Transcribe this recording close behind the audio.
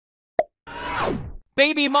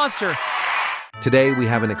Baby monster! Today we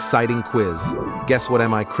have an exciting quiz. Guess what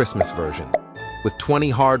am I Christmas version? With 20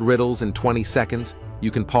 hard riddles in 20 seconds, you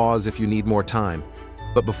can pause if you need more time.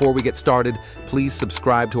 But before we get started, please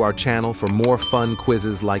subscribe to our channel for more fun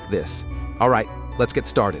quizzes like this. Alright, let's get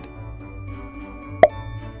started.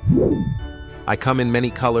 I come in many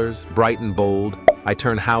colors, bright and bold. I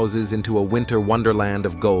turn houses into a winter wonderland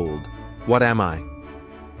of gold. What am I?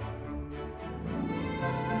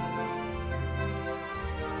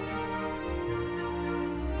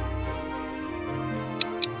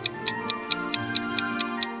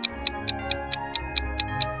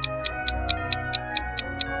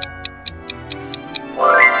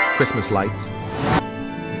 Christmas lights.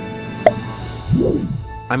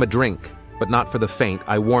 I'm a drink, but not for the faint.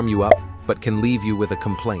 I warm you up, but can leave you with a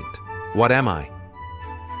complaint. What am I?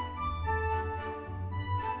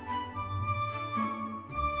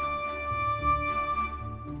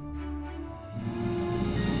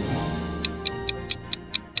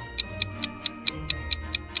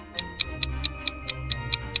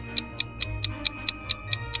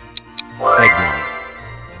 Eggnog.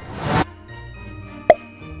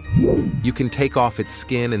 You can take off its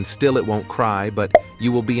skin and still it won't cry, but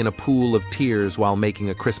you will be in a pool of tears while making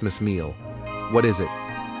a Christmas meal. What is it?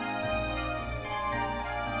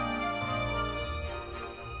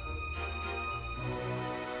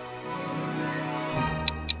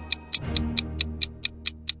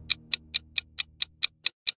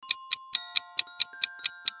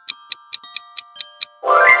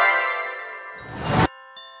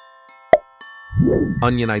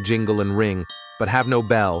 Onion I jingle and ring, but have no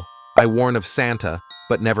bell. I warn of Santa,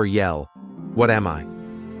 but never yell. What am I?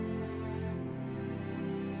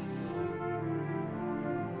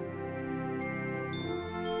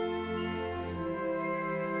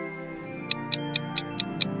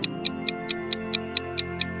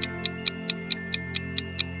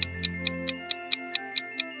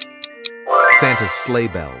 Santa's sleigh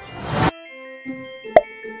bells.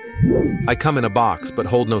 I come in a box, but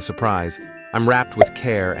hold no surprise. I'm wrapped with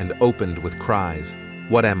care and opened with cries.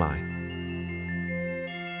 What am I?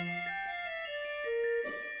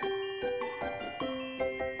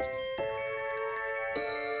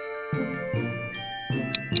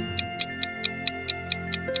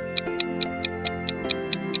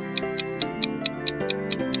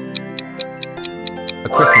 A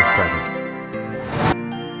Christmas present.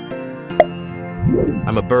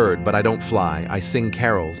 I'm a bird, but I don't fly. I sing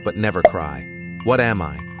carols, but never cry. What am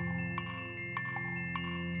I?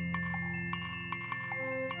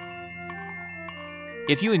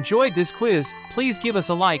 If you enjoyed this quiz, please give us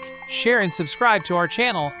a like, share and subscribe to our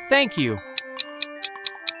channel. Thank you.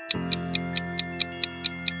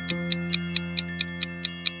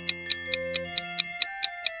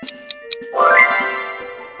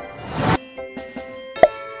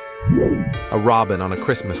 A robin on a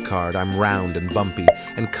Christmas card. I'm round and bumpy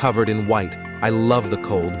and covered in white. I love the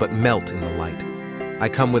cold, but melt in the light. I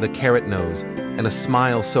come with a carrot nose and a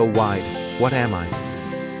smile so wide. What am I?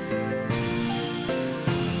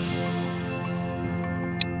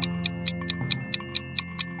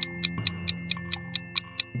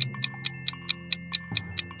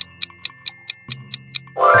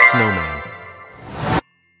 A snowman.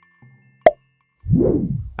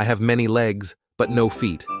 I have many legs, but no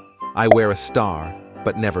feet. I wear a star,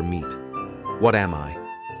 but never meet. What am I?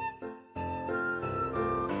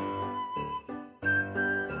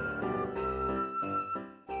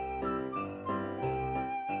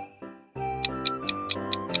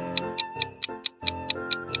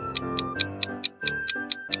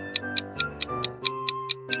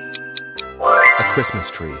 A Christmas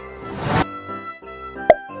tree.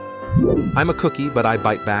 I'm a cookie, but I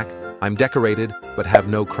bite back. I'm decorated, but have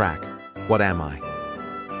no crack. What am I?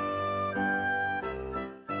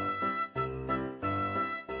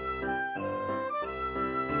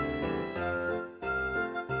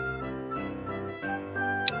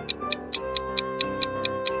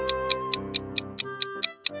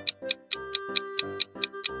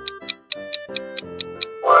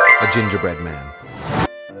 A gingerbread man.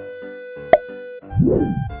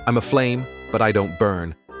 I'm a flame, but I don't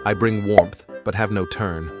burn. I bring warmth, but have no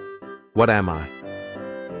turn. What am I?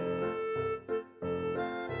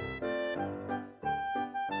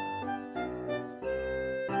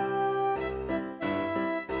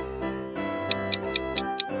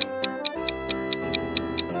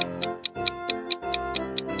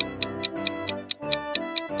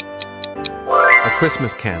 A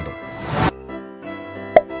Christmas candle.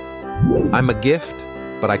 I'm a gift,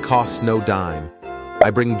 but I cost no dime. I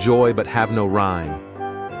bring joy but have no rhyme.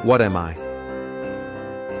 What am I?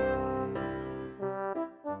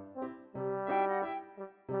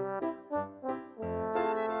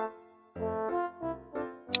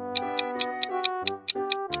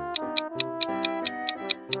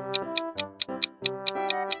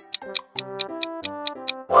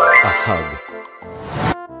 A hug.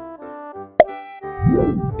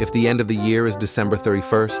 If the end of the year is December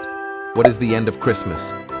 31st, what is the end of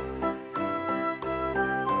Christmas?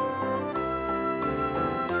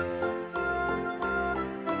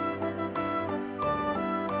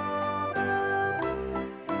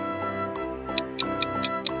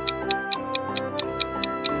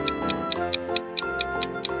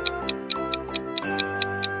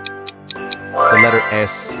 The letter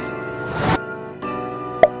S.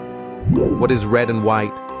 What is red and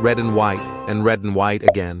white, and red and white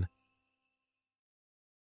again?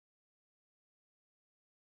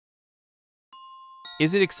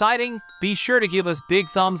 Is it exciting? Be sure to give us big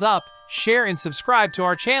thumbs up, share and subscribe to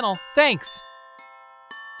our channel. Thanks!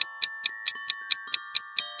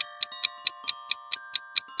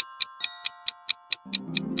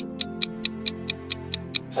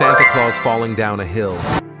 Santa Claus falling down a hill.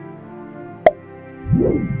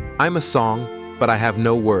 I'm a song, but I have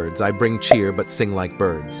no words. I bring cheer, but sing like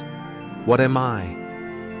birds. What am I?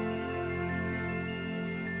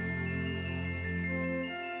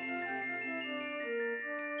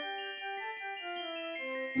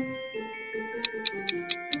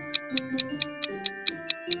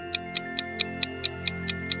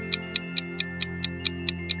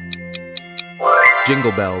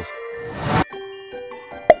 Jingle bells.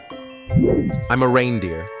 I'm a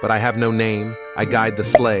reindeer, but I have no name. I guide the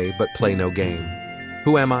sleigh, but play no game.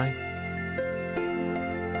 Who am I?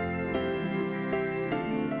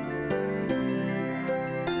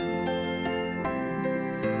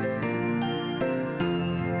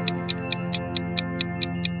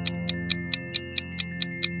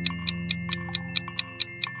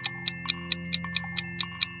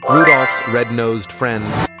 Rudolph's red-nosed friend.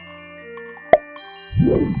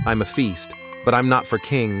 I'm a feast, but I'm not for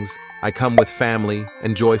kings. I come with family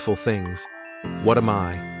and joyful things. What am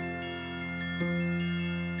I?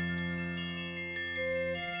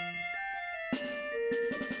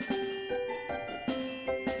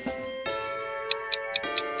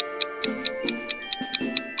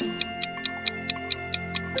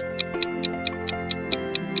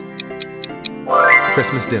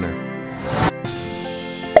 Christmas dinner.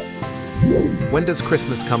 When does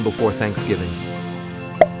Christmas come before Thanksgiving?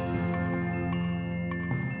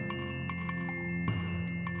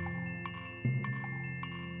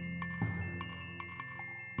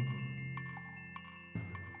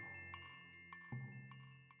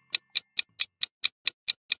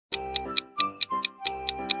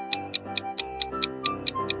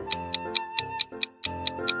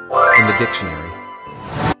 In the dictionary.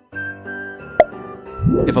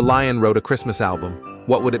 If a lion wrote a Christmas album,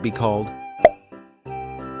 what would it be called?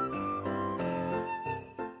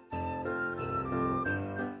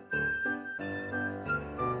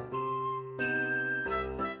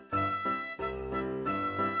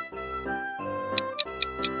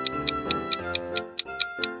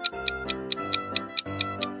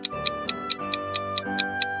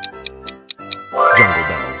 Jungle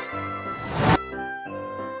bells.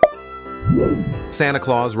 Santa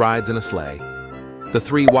Claus rides in a sleigh. The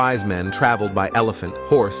three wise men traveled by elephant,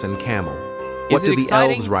 horse, and camel. What do the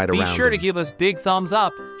elves ride around in? Be sure to give us big thumbs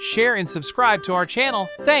up, share and subscribe to our channel.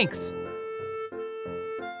 Thanks!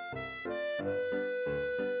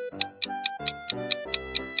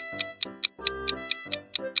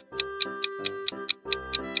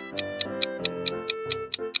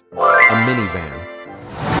 A minivan.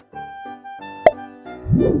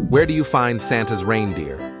 Where do you find Santa's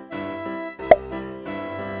reindeer?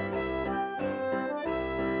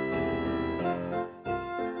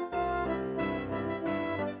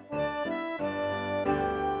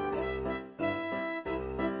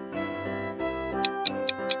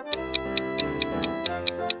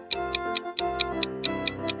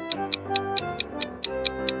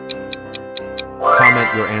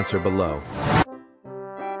 Comment your answer below.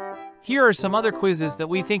 Here are some other quizzes that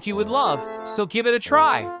we think you would love, so give it a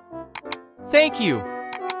try. Thank you!